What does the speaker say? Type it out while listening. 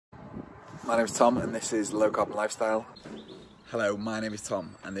My name is Tom and this is Low Carbon Lifestyle. Hello, my name is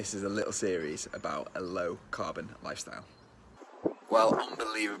Tom and this is a little series about a low carbon lifestyle. Well,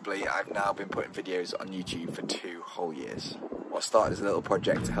 unbelievably, I've now been putting videos on YouTube for 2 whole years. What started as a little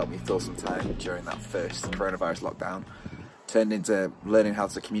project to help me fill some time during that first coronavirus lockdown turned into learning how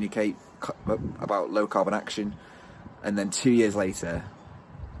to communicate about low carbon action, and then 2 years later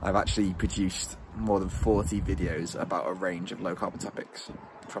I've actually produced more than 40 videos about a range of low carbon topics,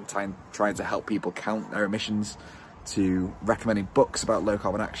 from trying to help people count their emissions to recommending books about low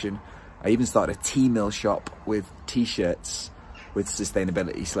carbon action. I even started a tea mill shop with t-shirts with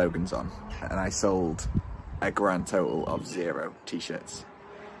sustainability slogans on, and I sold a grand total of 0 t-shirts.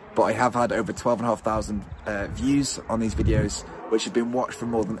 But I have had over 12,500 views on these videos, which have been watched for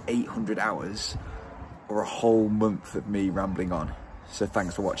more than 800 hours, or a whole month of me rambling on. So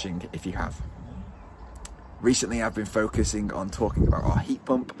thanks for watching if you have. Recently I've been focusing on talking about our heat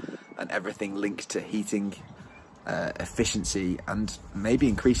pump and everything linked to heating, efficiency, and maybe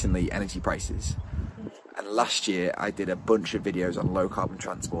increasingly energy prices. And last year I did a bunch of videos on low carbon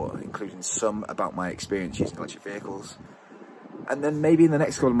transport, including some about my experience using electric vehicles. And then maybe in the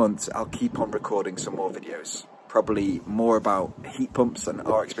next couple of months I'll keep on recording some more videos, probably more about heat pumps and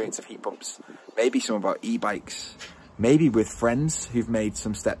our experience of heat pumps, maybe some about e-bikes, maybe with friends who've made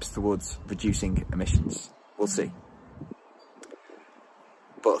some steps towards reducing emissions. We'll see.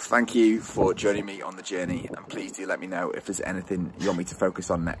 But thank you for joining me on the journey, and please do let me know if there's anything you want me to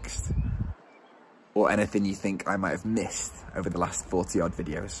focus on next, or anything you think I might have missed over the last 40 odd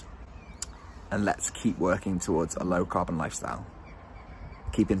videos. And let's keep working towards a low carbon lifestyle,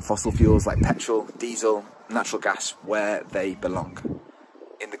 keeping fossil fuels like petrol, diesel, natural gas where they belong,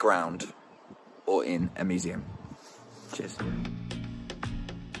 in the ground or in a museum. Cheers.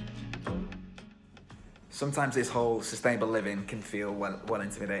 Sometimes this whole sustainable living can feel well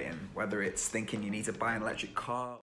intimidating, whether it's thinking you need to buy an electric car